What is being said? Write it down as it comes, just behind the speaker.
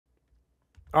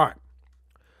All right.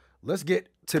 Let's get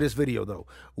to this video, though.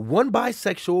 One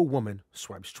bisexual woman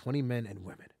swipes 20 men and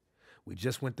women. We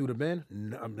just went through the man.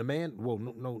 The man. Whoa,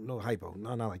 no hypo.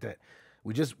 No, not like that.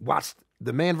 We just watched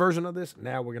the man version of this.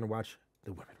 Now we're going to watch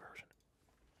the women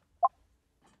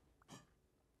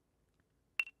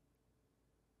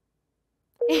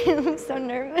version. I'm so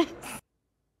nervous.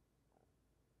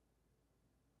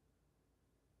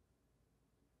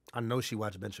 I know she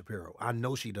watched Ben Shapiro. I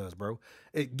know she does, bro.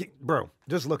 Bro,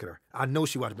 just look at her. I know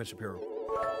she watched Ben Shapiro.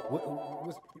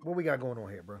 What we got going on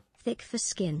here, bro? Thick for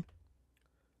skin.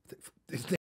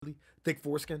 Thick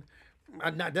foreskin.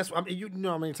 That's. I mean, you know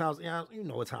how many times? Yeah, you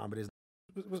know what time it is.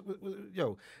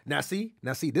 Yo, now see,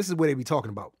 this is what they be talking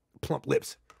about. Plump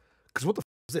lips. Cause what the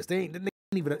is this? They ain't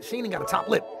even. She ain't got a top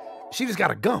lip. She just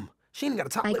got a gum. She ain't got a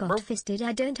top lip, bro. I got fisted.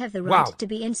 I don't have the right to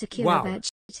be insecure about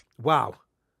shit. Wow.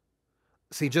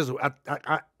 See, Jizzle,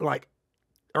 I like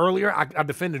earlier. I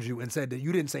defended you and said that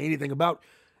you didn't say anything about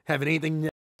having anything.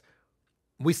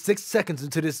 We 6 seconds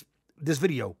into this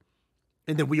video,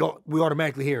 and then we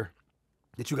automatically hear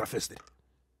that you got fisted.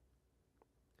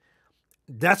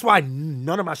 That's why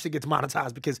none of my shit gets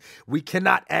monetized, because we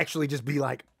cannot actually just be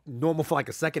like normal for like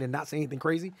a second and not say anything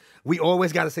crazy. We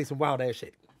always got to say some wild ass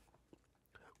shit,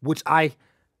 which I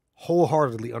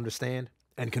wholeheartedly understand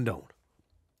and condone.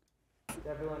 Is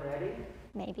everyone ready?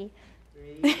 Maybe.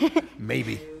 3,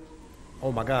 Maybe. 2,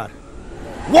 Oh my God.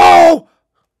 Whoa!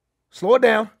 Slow it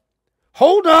down.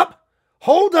 Hold up.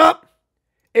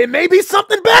 It may be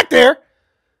something back there.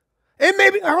 It may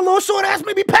be her little short ass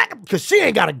may be packing, because she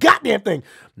ain't got a goddamn thing.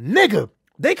 Nigga,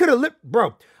 they could have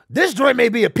bro. This joint may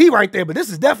be a P right there, but this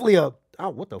is definitely a. Oh,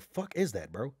 what the fuck is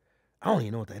that, bro? I don't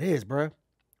even know what that is, bro.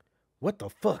 What the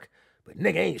fuck? But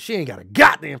nigga, she ain't got a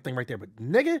goddamn thing right there. But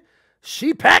nigga,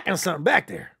 she packing something back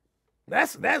there.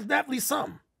 That's definitely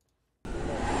something.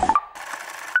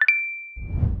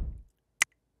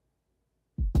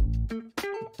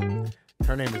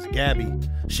 Her name is Gabby.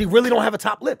 She really don't have a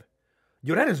top lip.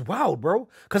 Yo, that is wild, bro.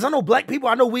 Because I know black people,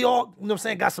 I know we all, you know what I'm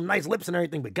saying, got some nice lips and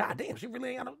everything, but goddamn, she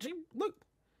really ain't got no, look.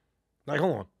 Like,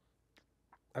 hold on.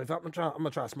 I'm going to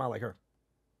try to smile like her.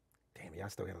 Damn, yeah, I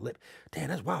still got a lip. Damn,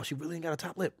 that's wild. She really ain't got a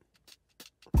top lip.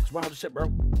 It's wild as shit,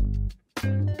 bro.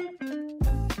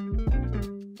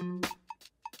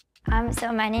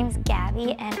 So my name's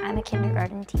Gabby, and I'm a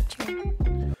kindergarten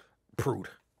teacher. Prude.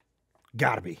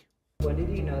 Gotta be. when did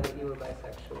you know that you were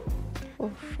bisexual?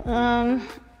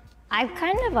 I've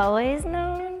kind of always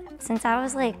known since I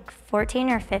was like 14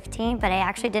 or 15, but I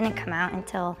actually didn't come out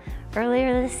until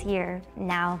earlier this year.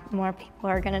 Now more people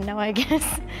are gonna know, I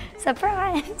guess.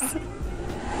 Surprise!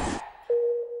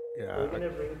 Yeah. We're gonna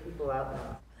bring people out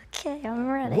now. Okay, I'm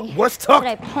ready. What's tucked?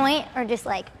 Should I point or just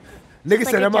like? Nigga like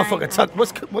said a that motherfucker giant tucked.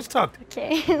 eye? What's tucked?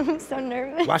 Okay, I'm so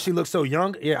nervous. Why she look so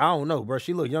young? Yeah, I don't know, bro.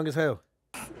 She look young as hell.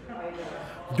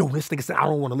 Yo, this nigga said I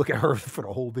don't want to look at her for the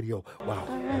whole video. Wow.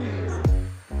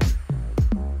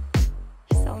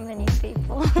 So many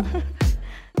people.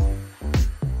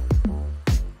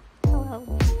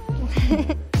 Hello.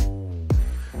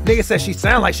 Nigga said she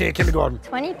sound like she in kindergarten.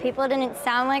 20 people didn't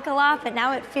sound like a lot, but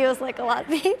now it feels like a lot of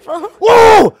people.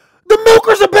 Whoa! The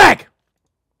milkers are back!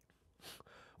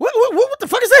 What the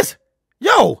fuck is this?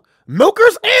 Yo,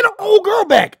 milkers and an old girl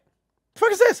back. The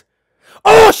fuck is this?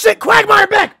 Oh shit, Quagmire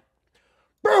back!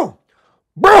 Bro,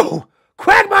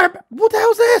 Quagmire back. What the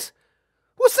hell is this?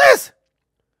 What's this?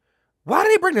 Why do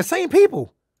they bring the same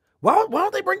people? Why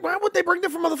would they bring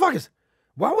different motherfuckers?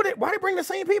 Why they bring the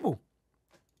same people?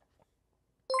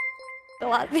 A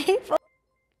lot of people.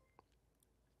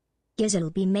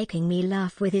 Gizz'll be making me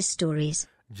laugh with his stories.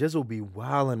 Jizzle be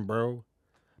wildin', bro.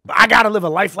 But I gotta live a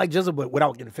life like Jizzle, but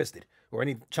without getting fisted or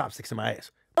any chopsticks in my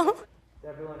ass. Is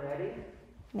everyone ready?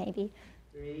 Maybe.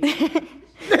 3,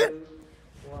 2,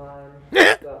 1,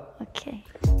 go. Okay.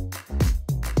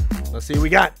 Let's see what we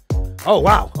got. Oh,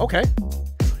 wow. Okay.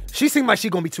 She seemed like she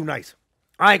gonna be too nice.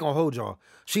 I ain't gonna hold y'all.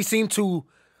 She seemed too,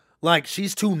 like,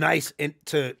 she's too nice and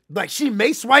to, like, she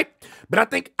may swipe, but I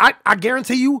think, I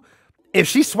guarantee you, if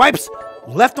she swipes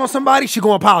left on somebody, she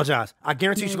gonna apologize. I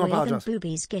guarantee she gonna apologize.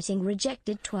 Boobies getting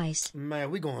rejected twice.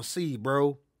 Man, we gonna see,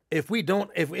 bro. If we don't,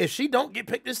 if she don't get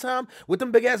picked this time with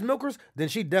them big ass milkers, then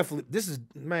she definitely, this is,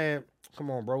 man,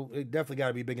 come on, bro. It definitely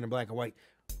gotta be big in the black and white.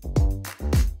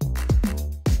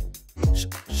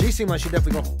 She seemed like she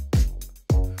definitely gonna.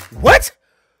 What?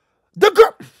 The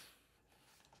girl.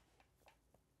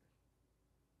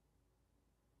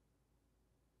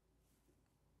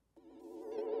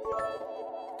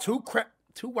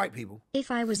 Two white people. If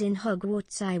I was in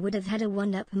Hogwarts, I would have had a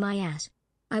one up my ass.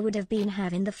 I would have been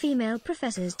having the female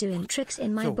professors doing tricks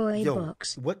in my boy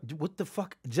box. What the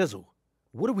fuck, Jizzle?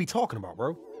 What are we talking about,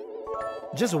 bro?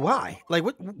 Just why? Like,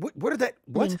 what did that,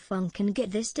 what? Ling Fong can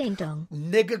get this ding dong.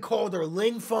 Nigga called her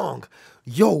Ling Fong.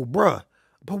 Yo, bruh.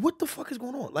 But what the fuck is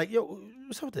going on? Like, yo,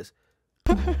 what's up with this?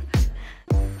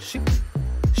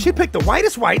 She picked the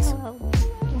whitest whites.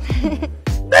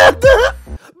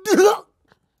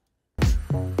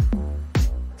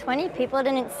 20 people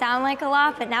didn't sound like a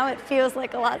lot, but now it feels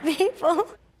like a lot of people. Is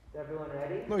everyone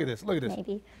ready? Look at this. Look at this.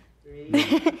 Maybe. 3,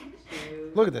 2,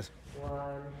 Look at this.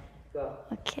 1, go.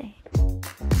 Okay.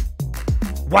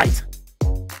 White.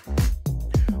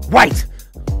 White.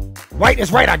 White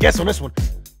is right, I guess, on this one.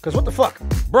 Because what the fuck?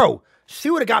 Bro,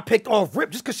 she would have got picked off rip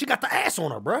just because she got the ass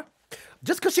on her, bro.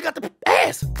 Just because she got the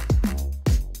ass.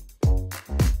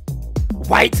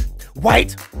 White.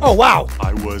 White. Oh, wow.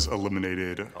 I was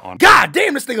eliminated on. God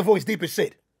damn, this nigga voice deep as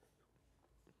shit.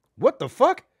 What the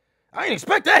fuck? I didn't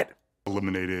expect that.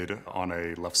 Eliminated on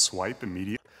a left swipe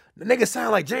immediately. The nigga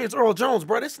sound like James Earl Jones,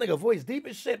 bro. This nigga voice deep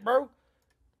as shit, bro.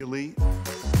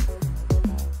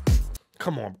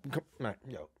 Come on. Nah,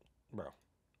 yo, bro.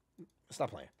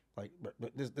 Stop playing. Like, bro,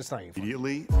 this not even funny.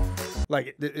 Immediately.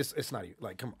 Like, it's not even,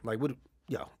 like, come on. Like, what,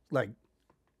 yo, like,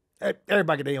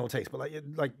 everybody get their own taste, but like,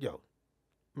 yo.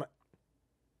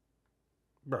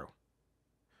 Bro.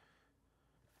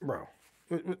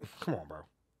 Come on, bro.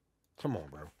 Come on,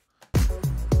 bro.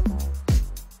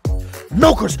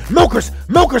 Milkers!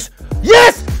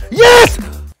 Yes! Yes!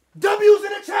 W's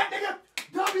in the chat, nigga!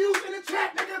 W's in the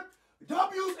chat, nigga!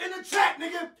 W's in the chat,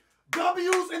 nigga!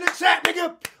 W's in the chat,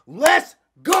 nigga! Let's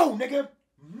go, nigga!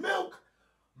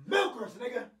 Milkers,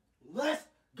 nigga! Let's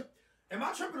go. Am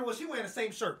I tripping or was she wearing the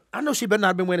same shirt? I know she better not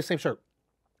have been wearing the same shirt.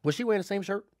 Was she wearing the same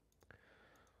shirt?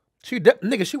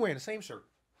 Nigga, she wearing the same shirt.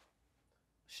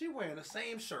 She wearing the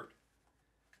same shirt.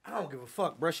 I don't give a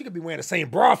fuck, bro. She could be wearing the same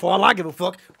bra for all I give a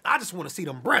fuck. I just want to see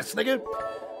them breasts, nigga.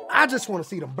 I just want to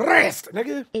see them breasts,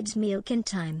 nigga. It's milking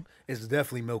time. It's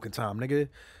definitely milking time, nigga.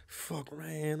 Fuck,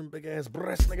 man. Them big ass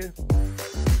breasts, nigga.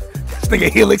 This nigga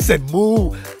Helix said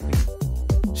moo.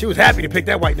 She was happy to pick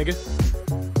that white nigga.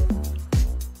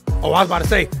 Oh, I was about to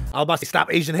say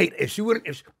stop Asian hate. If she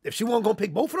wasn't gonna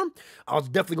pick both of them, I was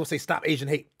definitely gonna say stop Asian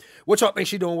hate. What y'all think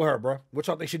she doing with her, bro?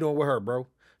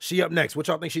 She up next. What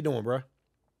y'all think she doing, bro?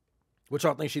 What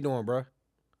the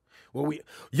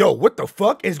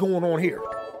fuck is going on here?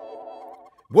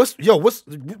 I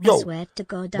swear to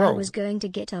God, bro. I was going to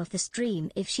get off the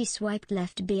stream if she swiped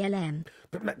left BLM.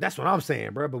 That's what I'm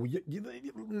saying, bro. But what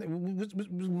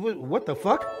the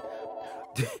fuck?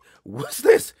 What's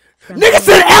this? Nigga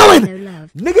said Ellen! No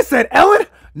love. Nigga said Ellen?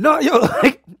 No, yo,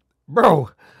 like,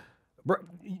 bro.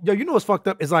 Yo, you know what's fucked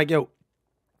up? It's like, yo,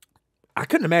 I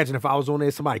couldn't imagine if I was on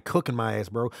there, somebody cooking my ass,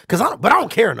 bro. But I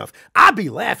don't care enough. I'd be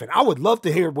laughing. I would love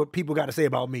to hear what people got to say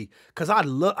about me. Because I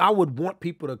would want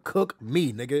people to cook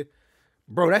me, nigga.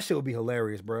 Bro, that shit would be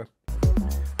hilarious, bro.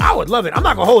 I would love it. I'm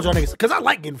not going to hold y'all niggas. Because I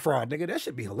like getting fried, nigga. That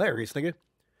should be hilarious, nigga.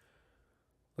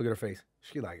 Look at her face.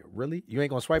 She like, really? You ain't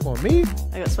going to swipe on me?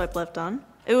 I got swiped left on.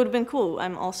 It would have been cool.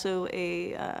 I'm also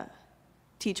a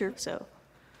teacher, so.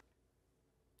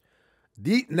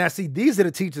 Now, see, these are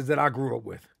the teachers that I grew up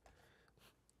with.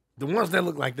 The ones that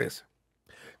look like this.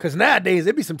 Because nowadays,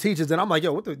 there be some teachers that I'm like,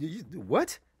 yo,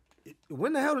 what?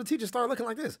 When the hell did teachers start looking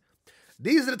like this?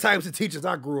 These are the types of teachers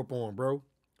I grew up on, bro.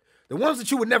 The ones that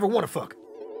you would never want to fuck.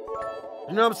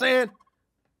 You know what I'm saying?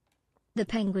 The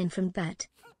penguin from Bat.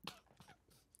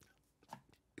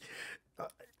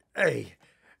 Hey,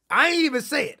 I ain't even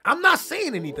say it. I'm not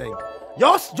saying anything.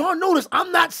 Y'all notice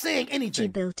I'm not saying anything. She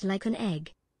built like an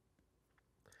egg.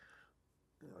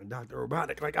 Dr.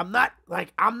 Robotic. I'm not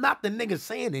the nigga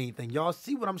saying anything. Y'all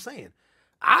see what I'm saying?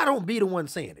 I don't be the one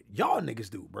saying it. Y'all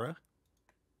niggas do, bruh.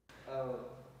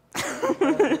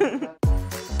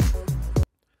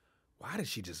 Why did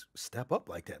she just step up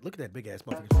like that? Look at that big ass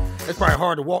motherfucker. It's probably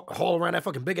hard to haul around that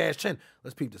fucking big ass chin.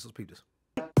 Let's peep this.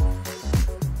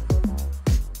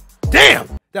 Damn!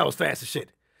 That was fast as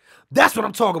shit. That's what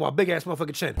I'm talking about, big ass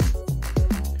motherfucking chin.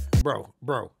 Bro.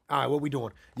 All right, what we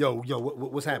doing? Yo,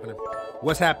 what's happening?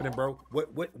 What's happening, bro?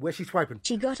 Where's she swiping?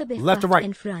 She got a bit left or right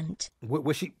in front.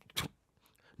 Where's she?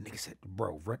 Nigga said,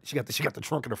 bro, she got the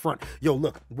trunk in the front. Yo,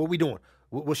 look, what we doing?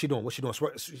 What's she doing?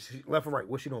 Left or right?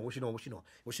 What's she doing, bro?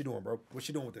 What's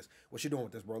she doing with this?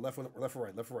 Bro? Left or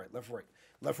right?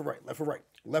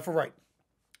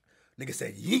 Nigga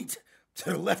said, yeet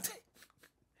to the left.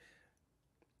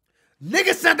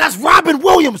 Nigga said that's Robin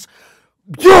Williams.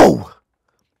 Yo,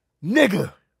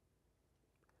 nigga.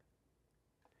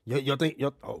 Y'all think,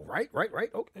 right.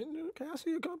 Okay, I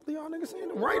see a couple of y'all niggas saying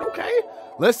it. Right, okay.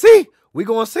 Let's see. We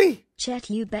gonna see. Chet,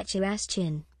 you bet your ass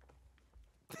chin.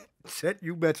 Chet,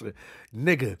 you betcha.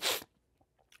 Nigga.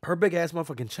 Her big ass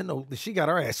motherfucking chin though, she got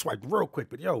her ass swiped real quick.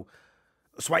 But yo,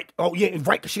 swipe. Oh yeah,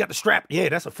 right. 'Cause she got the strap. Yeah,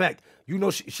 that's a fact. You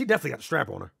know, she definitely got the strap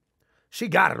on her. She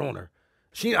got it on her.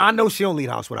 I know she don't leave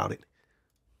the house without it.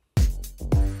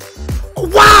 Oh,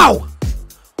 wow.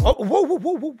 Oh,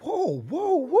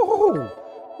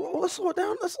 whoa. Let's slow it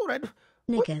down. Let's slow that.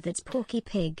 Nigga, that's Porky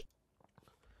Pig.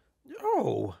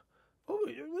 Yo.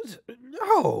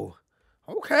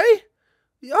 Okay.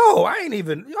 Yo, I ain't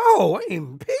even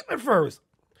peeping first.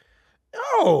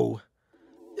 Yo,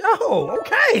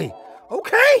 okay.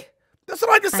 That's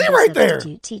what I can see right there.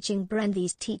 You teaching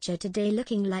Brandy's teacher today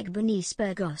looking like Bernice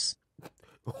Burgos.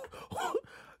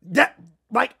 That,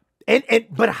 like,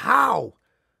 but how?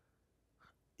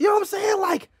 You know what I'm saying?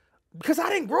 Like, because I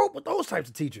didn't grow up with those types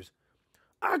of teachers.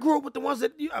 I grew up with the ones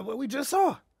that we just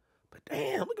saw. But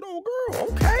damn, look at the old girl.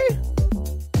 Okay.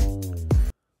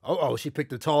 Oh, she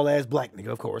picked a tall ass black nigga,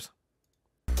 of course.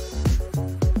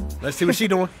 Let's see what she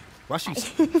doing. Why she?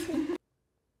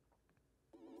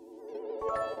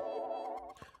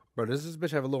 Bro, does this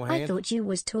bitch have a little hand? I thought you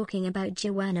was talking about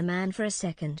Joanna Man for a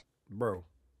second. Bro.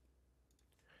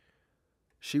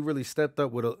 She really stepped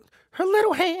up with her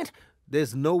little hand.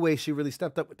 There's no way she really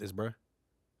stepped up with this, bro.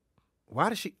 Why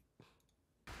does she?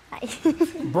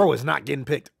 Bro is not getting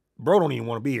picked. Bro don't even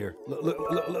want to be here.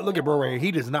 Look at bro right here.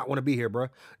 He does not want to be here, bro.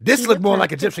 This look more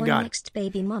like Egyptian God. Next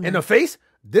baby mama. In the face,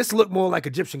 this look more like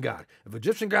Egyptian God. If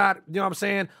Egyptian God, you know what I'm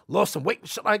saying, lost some weight and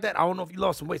shit like that. I don't know if he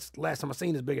lost some weight last time I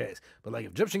seen his big ass. But like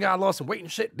if Egyptian God lost some weight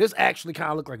and shit, this actually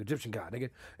kind of looked like Egyptian God, nigga.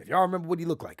 If y'all remember what he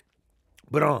looked like.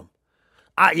 But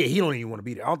yeah, he don't even want to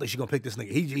be there. I don't think she's gonna pick this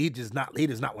nigga. He does not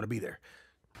want to be there.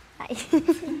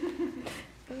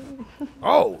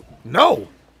 Oh, no.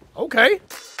 Okay.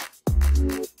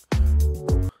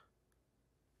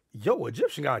 Yo,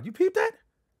 Egyptian God, you peeped that?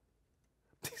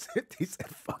 He said,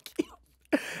 fuck you.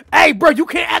 Hey, bro, you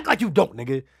can't act like you don't,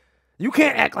 nigga. You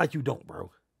can't act like you don't,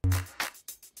 bro.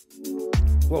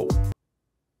 Whoa.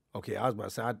 Okay, I was about to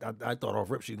say, I thought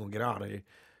off rip she was going to get out of here.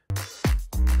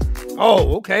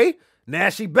 Oh, okay. Now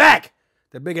she back.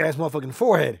 That big ass motherfucking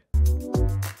forehead.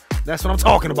 That's what I'm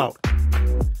talking about.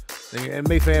 And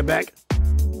Mayfair back.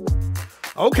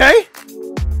 Okay.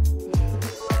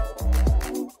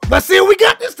 Let's see what we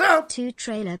got this time. 2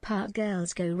 trailer park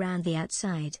girls go round the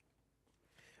outside.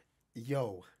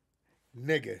 Yo,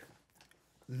 nigga.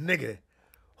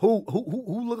 Who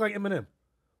look like Eminem?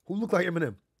 Who look like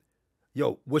Eminem?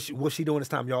 Yo, what's she doing this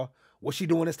time, y'all? What's she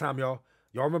doing this time, y'all?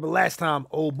 Y'all remember last time,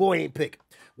 old boy ain't pick.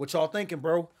 What y'all thinking,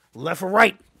 bro? Left or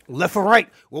right? Left or right?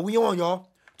 What we on, y'all?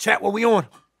 Chat, what we on?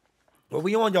 What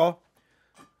we on, y'all?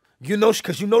 You know,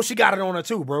 because you know she got it on her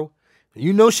too, bro.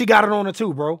 You know she got it on her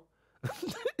too, bro.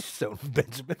 So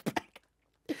Benjamin back.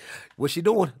 What she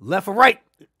doing? Left or right?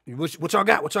 What y'all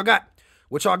got? What y'all got?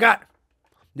 What y'all got?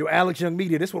 Yo, Alex Young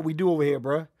Media, this is what we do over here,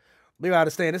 bro. You gotta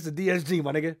understand, this is DSG,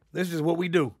 my nigga. This is just what we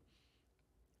do.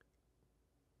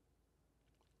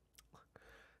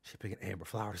 She picking Amber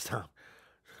Flower this time.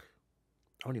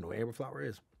 I don't even know what Amber Flower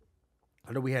is.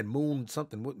 I know we had Moon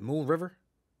something. What, Moon River?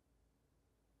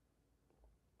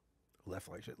 Left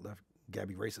like shit. Left.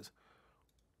 Gabby racist.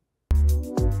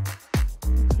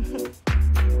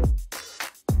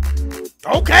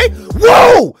 Okay.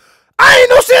 Whoa! I ain't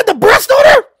know she had the breast on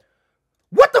her.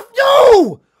 What the?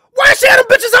 Yo! Why she had them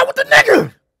bitches out with the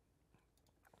nigga?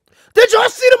 Did y'all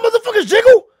see the motherfuckers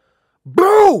jiggle?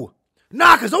 Bro!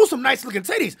 Nah, because those some nice looking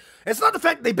titties. It's not the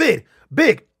fact that they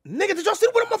big. Nigga, did y'all see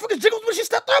the motherfuckers jiggles when she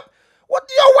stepped up? What?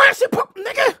 Yo, why is she pop?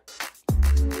 Nigga!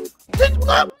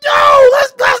 Yo,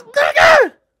 let's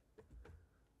nigga!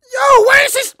 Yo, why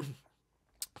is she?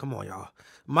 Come on, y'all.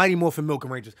 Mighty Morphin Milk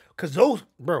and Rangers. Because those,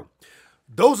 bro,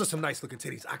 those are some nice looking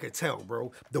titties. I could tell,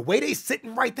 bro. The way they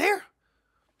sitting right there.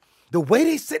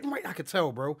 I could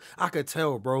tell,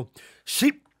 bro.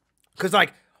 She, because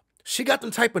like, she got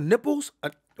them type of nipples.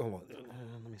 Hold on.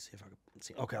 Let me see if I can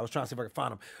see. Okay, I was trying to see if I can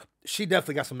find them. She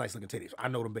definitely got some nice looking titties. I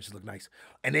know them bitches look nice.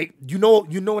 And they, you know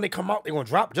when they come out, they're going to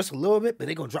drop just a little bit, but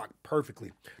they're going to drop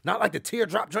perfectly. Not like the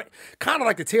teardrop joint. Kind of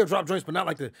like the teardrop joints, but not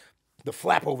like the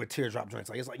flap over teardrop joints.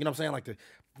 Like, it's like, you know what I'm saying? Like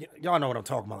y'all know what I'm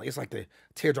talking about. Like, it's like the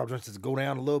teardrop joints just go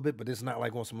down a little bit, but it's not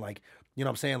like on some like, you know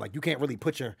what I'm saying? Like, you can't really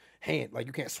put your hand, like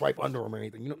you can't swipe under them or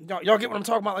anything. You know, y'all get what I'm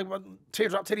talking about? Like about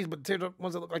teardrop titties, but teardrop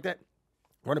ones that look like that.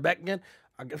 Run it back again?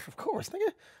 I guess, of course, nigga.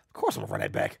 Of course I'm gonna run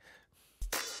that back.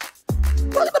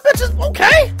 Look at the bitches.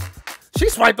 Okay. She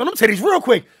swiped on them titties real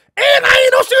quick. And I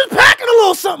didn't know she was packing a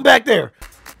little something back there.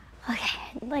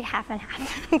 Okay, like half and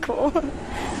half. Cool.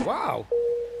 Wow.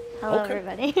 Hello, okay.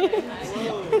 everybody.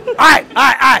 All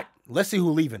right. Let's see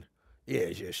who's leaving.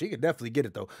 Yeah, she could definitely get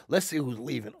it, though. Let's see who's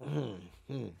leaving.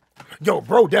 Yo,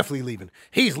 bro definitely leaving.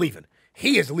 He's leaving.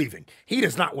 He is leaving. He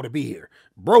does not want to be here.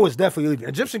 Bro is definitely leaving.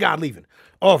 Egyptian God leaving.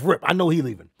 Off rip. I know he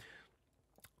leaving.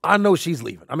 I know she's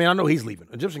leaving. I mean, I know he's leaving.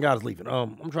 Egyptian God is leaving.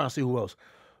 I'm trying to see who else.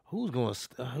 Who's going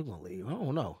to leave? I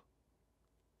don't know.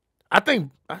 I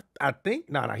think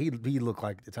nah, he look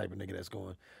like the type of nigga that's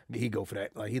going. He go for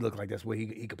that. Like he look like that's what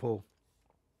he could pull.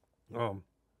 I'm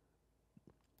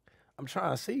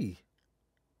trying to see.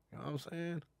 You know what I'm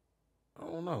saying? I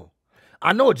don't know.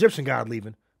 I know Egyptian God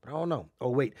leaving, but I don't know. Oh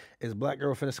wait, is black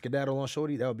girl finna skedaddle on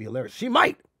shorty? That would be hilarious. She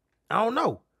might. I don't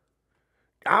know.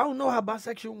 I don't know how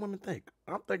bisexual women think.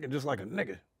 I'm thinking just like a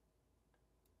nigga.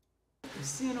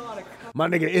 My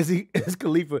nigga Izzy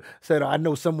Khalifa said, I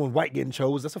know someone white getting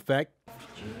chose. That's a fact.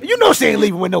 You know she ain't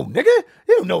leaving with no nigga.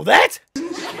 You don't know that.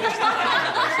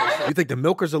 You think the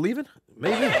milkers are leaving?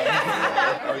 Maybe.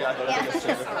 Yeah.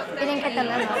 We didn't get the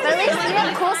memo. But at least you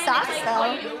have cool socks,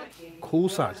 though. Cool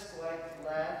socks. Swipe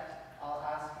left. I'll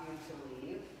ask you to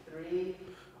leave. 3,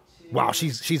 2. Wow,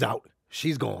 she's out.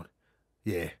 She's gone.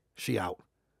 Yeah, she out.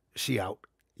 She out.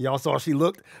 Y'all saw she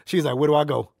looked. She's like, where do I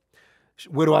go?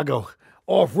 Where do I go?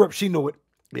 Off rip, she knew it.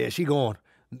 Yeah, she gone.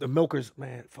 The milkers,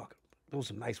 man, fuck. Those are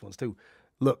some nice ones too.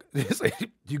 Look, if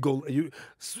you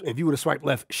would have swiped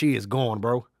left, she is gone,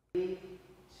 bro. 3,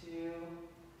 2,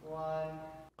 1.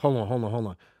 Hold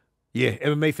on. Yeah,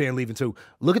 MMA fan leaving too.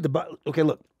 Look at okay,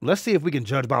 look. Let's see if we can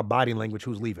judge by body language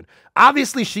who's leaving.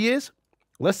 Obviously she is.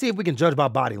 Let's see if we can judge by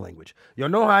body language. Y'all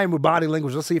know how I am with body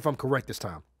language. Let's see if I'm correct this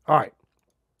time. All right.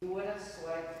 You would have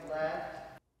swiped left.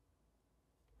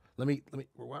 Let me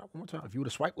one more time. If you would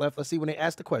have swiped left, let's see when they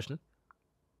ask the question.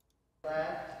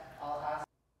 Left. I'll ask.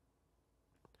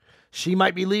 She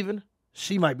might be leaving.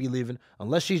 She might be leaving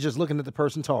unless she's just looking at the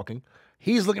person talking.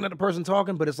 He's looking at the person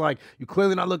talking, but it's like you're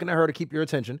clearly not looking at her to keep your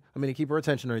attention. I mean, to keep her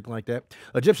attention or anything like that.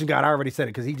 Egyptian God, I already said it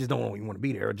because he just don't even want to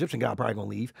be there. Egyptian God probably gonna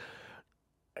leave.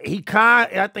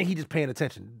 I think he just paying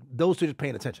attention. Those two just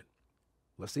paying attention.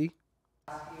 Let's see.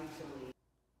 Ask you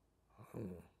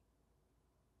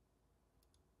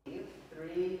to leave.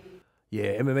 3.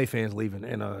 Yeah, MMA fans leaving.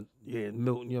 And you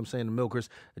know what I'm saying? The milkers,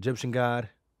 Egyptian God.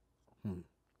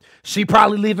 She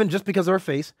probably leaving just because of her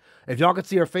face. If y'all could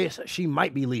see her face, she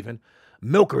might be leaving.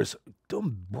 Milkers,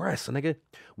 them breasts, nigga.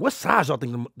 What size y'all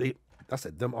think them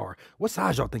are? What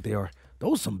size y'all think they are?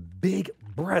 Those some big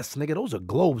breasts, nigga. Those are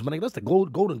globes, man. Nigga. That's the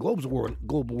Golden Globes Awards,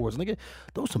 nigga.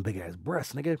 Those some big ass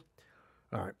breasts, nigga.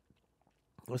 All right.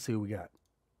 Let's see what we got.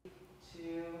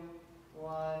 2,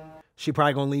 1. She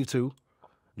probably gonna leave too.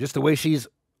 Just the way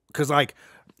cause like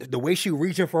the way she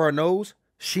reaching for her nose,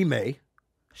 she may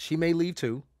leave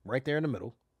too. Right there in the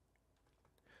middle.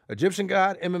 Egyptian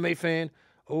God, MMA fan,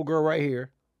 old girl right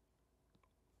here.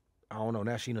 I don't know.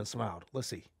 Now she done smiled. Let's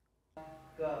see.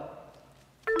 Go.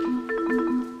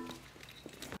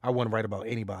 I wasn't right about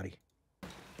anybody.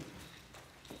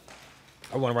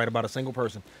 I wasn't right about a single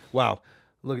person. Wow.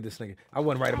 Look at this nigga. I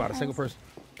wasn't right about a single person.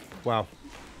 Wow.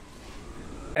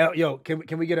 Yo,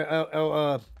 can we get a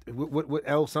L what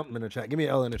L something in the chat? Give me an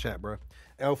L in the chat, bro.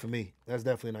 L for me. That's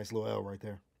definitely a nice little L right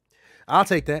there. I'll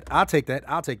take that.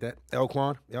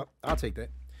 Daquan. Yep. I'll take that.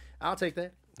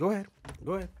 Go ahead.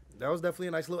 That was definitely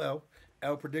a nice little L.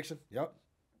 L prediction. Yep.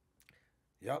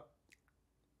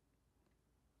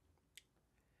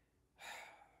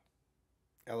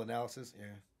 L analysis. Yeah.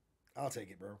 I'll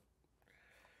take it, bro.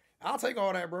 I'll take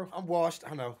all that, bro. I'm washed.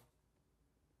 I know.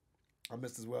 I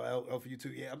missed as well. L for you too.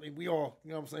 Yeah. I mean, we all, you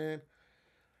know what I'm saying?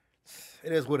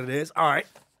 It is what it is. All right.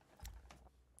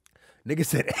 Nigga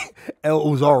said El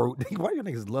Ozaru. Why you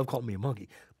niggas love calling me a monkey?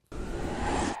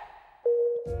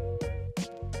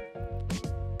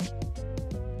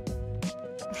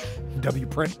 W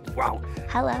print. Wow.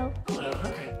 Hello.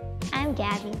 I'm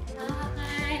Gabby.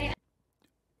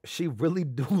 She really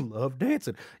do love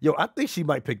dancing. Yo, I think she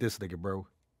might pick this nigga, bro.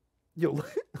 Yo,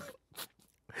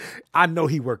 I know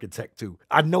he work in tech too.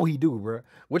 I know he do, bro.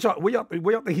 Where y'all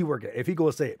think he work at? If he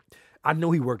go say it. I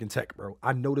know he work in tech, bro.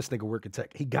 I know this nigga work in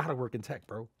tech. He gotta work in tech,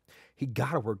 bro. He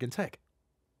gotta work in tech.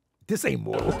 This ain't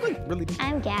more. Really?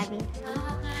 I'm Gabby.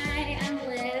 Hi, I'm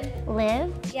Liv.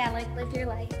 Liv? Yeah, like live your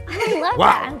life. I love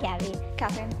that. I'm Gabby.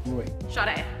 Catherine. Wait.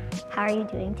 Sade. How are you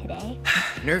doing today?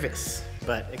 Nervous,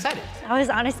 but excited. That was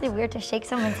honestly weird to shake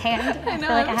someone's hand. I know,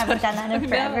 feel like I haven't done that in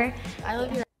forever. I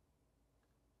love your.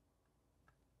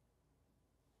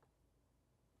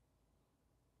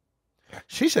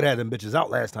 She should have them bitches out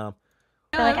last time.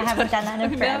 I feel like I haven't done that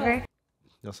in forever.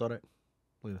 Y'all saw that?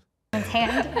 Look at Someone's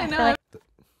hand. I know. feel like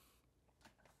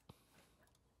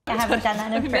I haven't done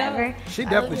that in forever. that. She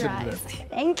definitely should do that.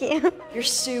 Thank you. Your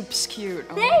soup's cute.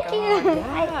 Oh Thank my you.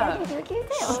 God. I think you're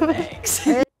cute too.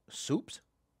 Thanks. Soups?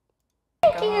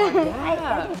 Thank you.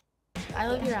 Yeah. I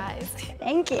love your eyes.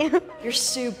 Thank you. Your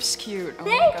soup's cute. Oh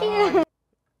Thank my God. you.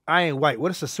 I ain't white.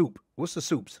 What is the soup? What's the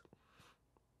soups?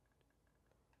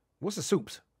 What's the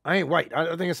soups? I ain't white.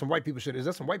 I think it's some white people shit. Is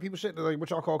that some white people shit? Like what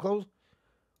y'all call clothes?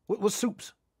 What's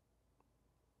soups?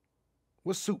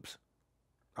 What's soups?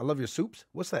 I love your soups.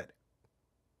 What's that?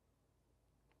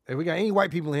 If we got any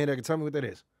white people in here that can tell me what that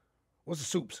is. What's the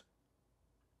soups?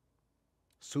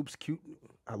 Soups cute.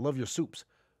 I love your soups.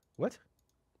 What?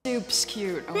 Soup's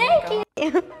cute. Oh Thank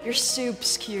my God. you. Your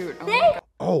soup's cute. Oh my Thank God.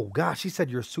 Oh gosh, she said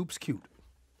your soup's cute.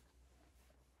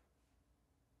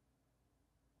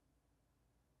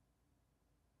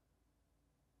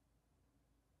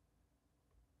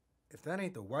 If that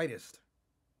ain't the whitest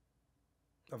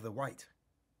of the white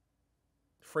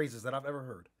phrases that I've ever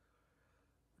heard.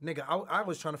 Nigga, I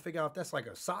was trying to figure out if that's like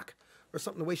a sock or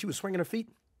something, the way she was swinging her feet.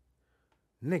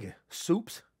 Nigga,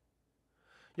 soups?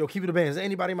 Yo, keep it a band. Is there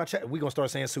anybody in my chat? We gonna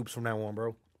start saying soups from now on,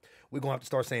 bro. We gonna have to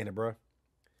start saying it, bro.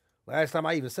 Last time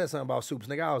I even said something about soups,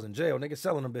 nigga, I was in jail, nigga,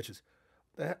 selling them bitches.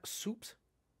 The heck? Soups?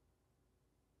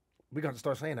 We got to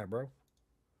start saying that, bro.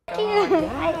 Thank you.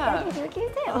 I think you're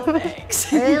cute too.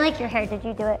 Thanks. I really like your hair. Did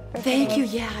you do it? For Thank free? you.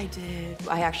 Yeah, I did.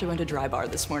 I actually went to Dry Bar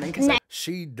this morning because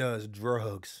She does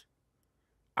drugs.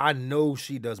 I know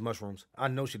she does mushrooms. I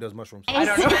know she does mushrooms. I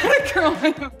don't know how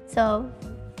to girl. So,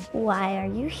 why are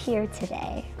you here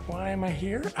today? Why am I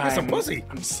here? It's a pussy.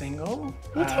 I'm single.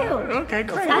 Me too. Okay,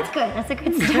 great. That's good. That's a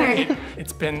good start.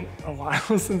 It's been a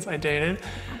while since I dated.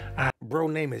 Bro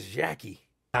name is Jackie.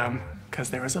 Because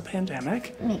there was a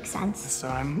pandemic. Makes sense. So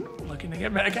I'm looking to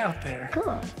get back out there.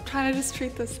 Cool. Trying to just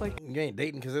treat this like You ain't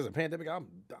dating because there's a pandemic.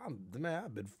 Man,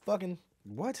 I've been fucking,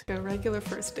 what? a regular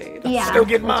first date. Yeah. Still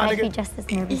getting which mine, I'd nigga. be just as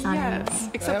nervous on Yes,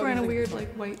 anyway. except we're in a weird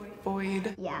like white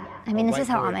void. Yeah. I mean, this white is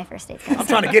how boy. all my first dates go. I'm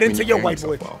trying to get into your white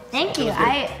boy. Thank you.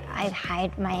 I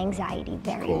hide my anxiety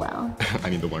very well. I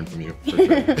need to learn from you. For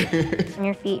sure. And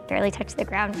your feet barely touch the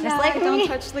ground, just like don't me.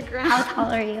 touch the ground. How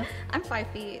tall are you? I'm 5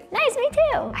 feet. Nice, me too.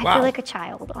 I Wow. feel like a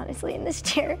child, honestly, in this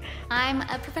chair. I'm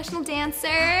a professional dancer.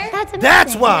 That's amazing.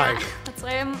 That's why. That's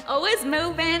why I'm always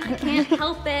moving. I can't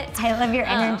help it. I love your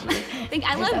energy. I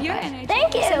You're love so your fun. energy.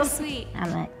 Thank You're you. so sweet.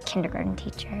 I'm a kindergarten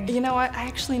teacher. You know what? I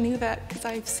actually knew that because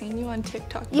I've seen you on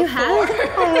TikTok You before. have?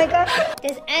 Oh my god.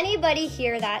 Does anybody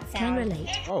hear that Can sound? relate.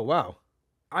 Oh, wow.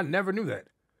 I never knew that.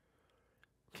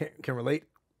 Can relate?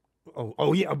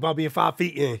 Oh yeah, about being 5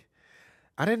 feet. Yeah.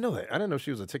 I didn't know that. I didn't know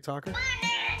she was a TikToker. Is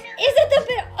it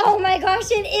the oh my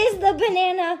gosh, it is the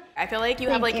banana. I feel like you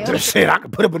Thank have like you. Shit, I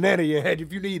could put a banana in your head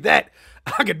if you need that.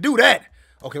 I could do that.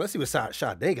 Okay, let's see what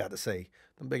Sade got to say.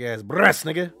 Them big ass breasts,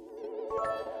 nigga.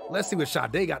 Let's see what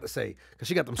Sade got to say. Because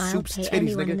she got them I'll soups pay titties,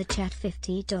 anyone in nigga. the chat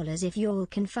 $50 if y'all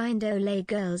can find Olay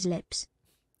girl's lips.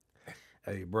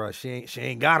 Hey, bro, she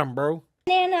ain't got them, bro.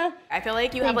 Banana. I feel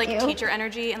like you have Thank like you. teacher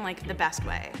energy in like the best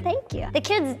way. Thank you. The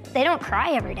kids, they don't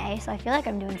cry every day, so I feel like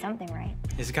I'm doing something right.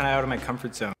 This is kind of out of my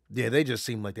comfort zone. Yeah, they just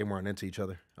seemed like they weren't into each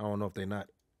other. I don't know if they're not.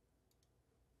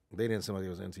 They didn't seem like they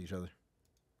was into each other.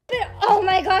 Oh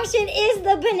my gosh, it is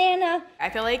the banana. I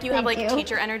feel like you have Thank like you.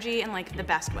 teacher energy in like the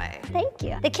best way. Thank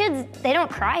you. The kids, they don't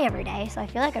cry every day, so I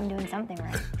feel like I'm doing something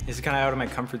right. This is kind of out of my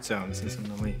comfort zone since I'm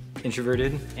normally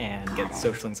introverted and get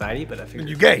social anxiety, but I figured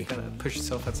You gay. you gotta push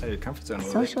yourself outside your comfort zone a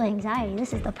little Social anxiety,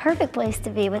 this is the perfect place to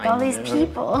be with I all these know.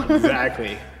 people. bit.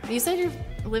 Exactly. You said you're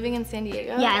living in San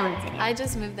Diego? Yeah, I live in San Diego. I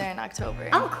just moved there in October.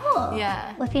 Oh, cool.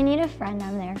 Yeah. Well, if you need a friend,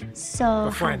 I'm there.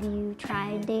 So, friend. have you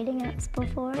tried dating apps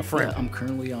before? A friend. I'm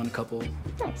currently on a couple.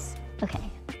 Nice. Okay.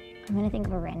 I'm gonna think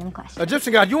of a random question.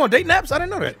 Egyptian God, you on dating apps? I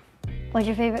didn't know that. What's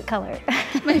your favorite color?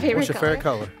 My favorite What's your favorite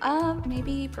color?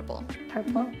 Maybe purple.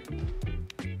 Purple.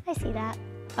 I see that.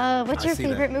 What's I your see that.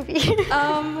 favorite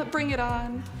movie? Bring It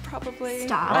On, probably.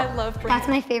 Stop. I love Bring That's It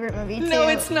On. my favorite movie too. No,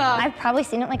 it's not. I've probably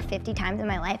seen it like 50 times in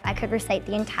my life. I could recite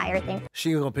the entire thing.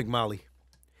 She gonna pick Molly.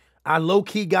 I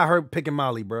low-key got her picking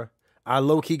Molly, bruh. I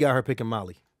low-key got her picking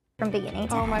Molly. From beginning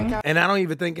to Oh my end. god. And I don't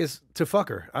even think it's to fuck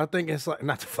her. I think it's like,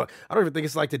 not to fuck. I don't even think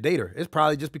it's like to date her. It's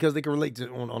probably just because they can relate to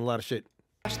on a lot of shit.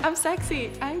 I'm sexy.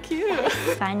 I'm cute.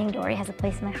 Finding Dory has a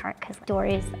place in my heart because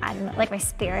Dory's, I don't know, like my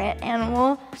spirit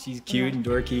animal. She's cute and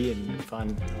dorky and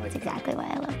fun. I like That's exactly why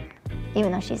I love her.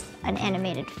 Even though she's an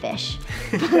animated fish.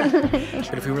 But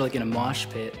if we were like in a mosh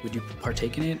pit, would you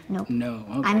partake in it? Nope. No.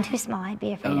 Okay. I'm too small. I'd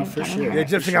be afraid Oh, of for getting sure. hurt. Yeah,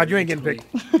 Egyptian God, you ain't getting picked.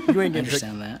 You ain't I getting picked.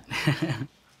 understand that.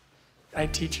 I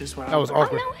teach as well. That was Oh,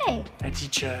 awkward. no way. I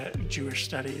teach Jewish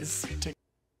studies.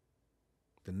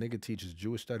 The nigga teaches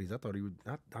Jewish studies. I thought he would.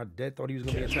 I dead thought he was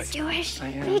gonna be a He's sex. Jewish. I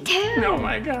am. Me too. Oh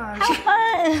my gosh. How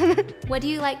fun. What do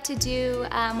you like to do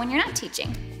when you're not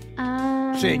teaching?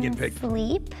 She ain't getting picked.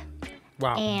 Sleep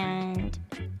Wow. and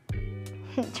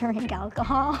drink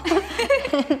alcohol.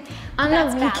 On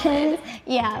the weekends.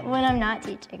 Yeah, when I'm not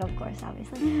teaching, of course,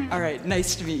 obviously. All right,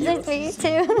 nice to meet you. Nice to meet you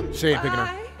too. She ain't picking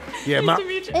her. Yeah, Nice to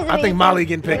meet you. I think Molly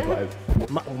getting picked.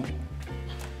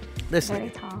 Listen. Very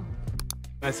tall.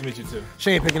 Nice to meet you too.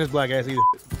 She ain't picking this black ass either.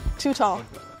 Too tall.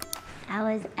 That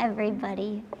was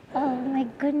everybody. Oh my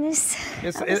goodness.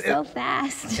 It's- That was it- so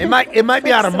fast. It might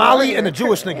be out of Molly and a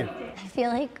Jewish nigga. I feel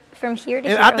like from here to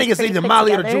And here, I it was think it's pretty either put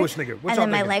Molly or the together, Jewish nigga. What and y'all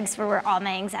then my thinking? legs were where all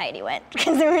my anxiety went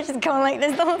because they were just going like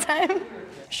this the whole time.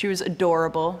 She was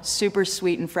adorable, super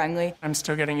sweet and friendly. I'm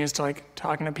still getting used to like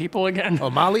talking to people again. Oh,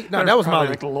 Molly? No, There that was probably, Molly.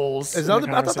 like lulls Is in other-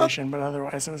 the I thought that- conversation, but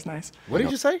otherwise it was nice. What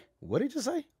did you say? What did you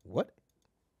say? What?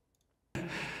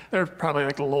 There are probably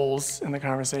like lulls in the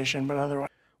conversation, but otherwise.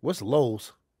 What's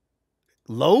lows?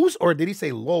 Lows, or did he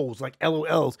say lows like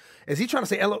LOLs? Is he trying to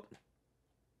say LO?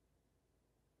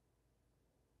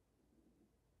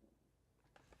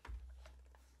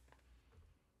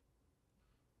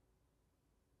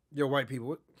 Yo, white people.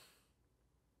 What?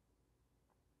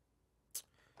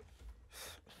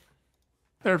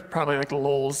 There are probably like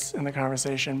lulls in the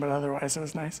conversation, but otherwise it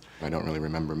was nice. I don't really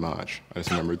remember much. I just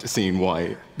remember seeing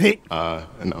white,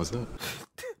 and that was it.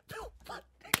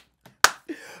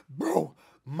 Bro,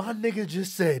 my nigga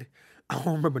just said, I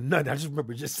don't remember nothing. I just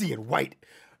remember just seeing white.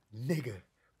 Nigga.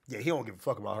 Yeah, he don't give a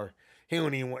fuck about her. He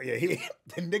don't even want, the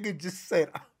nigga just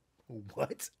said,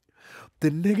 what?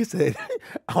 The nigga said,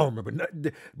 I don't remember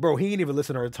nothing. Bro, he ain't even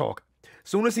listen to her talk.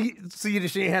 Soon as he see that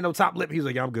she ain't had no top lip, he was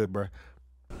like, yeah, I'm good, bro.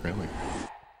 Really?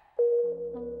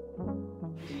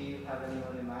 Do you have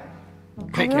anyone in mind?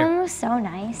 Pink Everyone hair. was so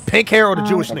nice. Pink hair or the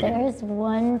Jewish but nigga? There's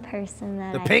one person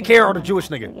that The I pink think hair or I'm the gonna Jewish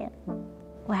have to nigga? get.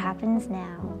 What happens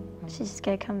now? She's just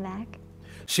gonna come back.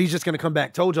 She's just gonna come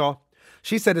back. Told y'all.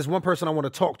 She said there's one person I want to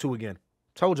talk to again.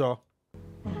 Told y'all.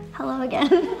 Hello again.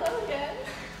 Hello again.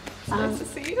 Nice to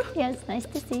see you. Yes, nice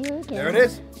to see you again. There it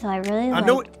is. So I really I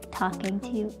knew liked talking to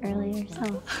you earlier.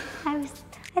 So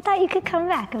I thought you could come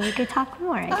back and we could talk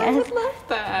more, I guess. I would love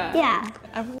that.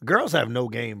 Yeah. Girls have no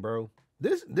game, bro.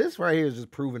 This right here is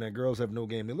just proving that girls have no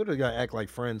game. They literally gotta act like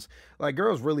friends. Like,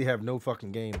 girls really have no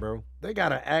fucking game, bro. They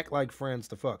gotta act like friends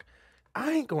to fuck. I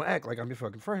ain't gonna act like I'm your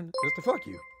fucking friend just to fuck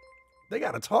you. They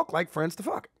gotta talk like friends to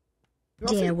fuck. Y'all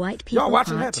see- Dear white y'all people,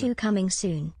 watching part happen. 2 coming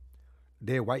soon.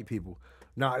 Dead white people.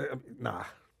 Nah.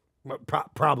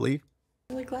 Probably.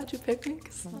 I'm really glad you picked me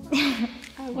because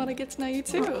I want to get to know you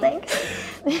too. Thanks.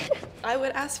 I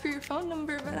would ask for your phone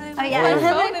number, but I have Oh, yeah, my I don't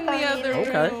have phone my in the phone other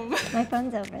either. room. My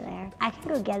phone's over there. I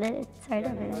can go get it. It's right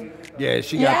over there. Yeah,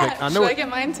 she Yeah, got picked. I know should I it. get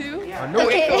mine too? I know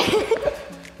it.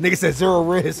 Nigga said zero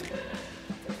riz.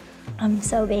 I'm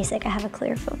so basic. I have a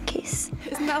clear phone case.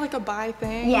 Isn't that like a buy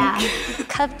thing? Yeah.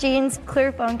 Cuff jeans,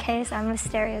 clear phone case. I'm a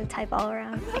stereotype all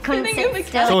around. I couldn't Fitting in sit the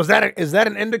still. So is that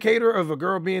an indicator of a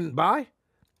girl being bi?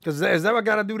 Because is that what I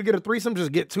gotta do to get a threesome?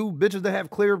 Just get two bitches that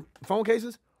have clear phone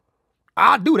cases?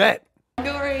 I'll do that.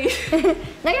 Glory.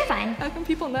 No, you're fine. How can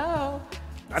people know?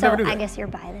 I So never do I that. guess you're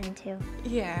bi then too.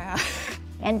 Yeah.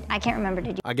 And I can't remember.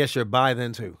 Did I guess you're bi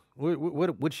then too.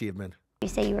 What would she have been? you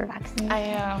say you were vaccinated? I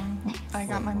am. I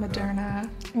got my Moderna.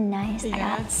 Nice.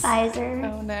 Yes. I got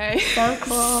Pfizer. Oh, nice. So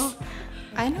cool.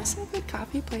 I know some good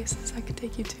coffee places I could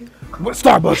take you to. What,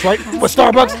 Starbucks, right? What,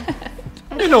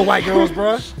 Starbucks? You know white girls,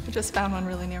 bruh. I just found one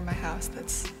really near my house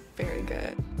that's very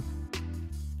good.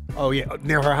 Oh yeah,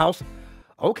 near her house.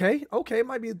 Okay.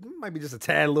 Might be just a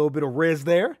tad little bit of res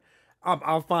there.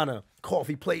 I'll find a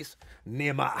coffee place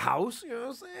near my house. You know what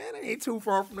I'm saying? It ain't too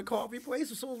far from the coffee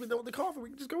place. As soon as we done with the coffee, we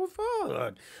can just go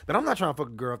fun. But I'm not trying to fuck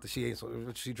a girl after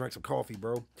she drank some coffee,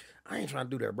 bro. I ain't trying to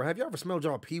do that, bro. Have y'all ever smelled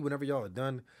y'all pee whenever y'all are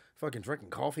done fucking drinking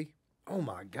coffee? Oh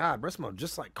my God, bro, it smells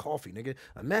just like coffee, nigga.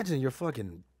 Imagine your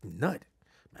fucking nut.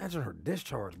 Imagine her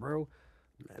discharge, bro.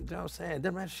 You know what I'm saying?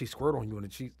 Then imagine she squirt on you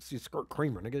and she squirt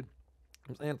creamer, nigga.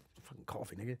 I'm saying fucking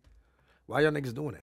coffee, nigga. Why y'all niggas doing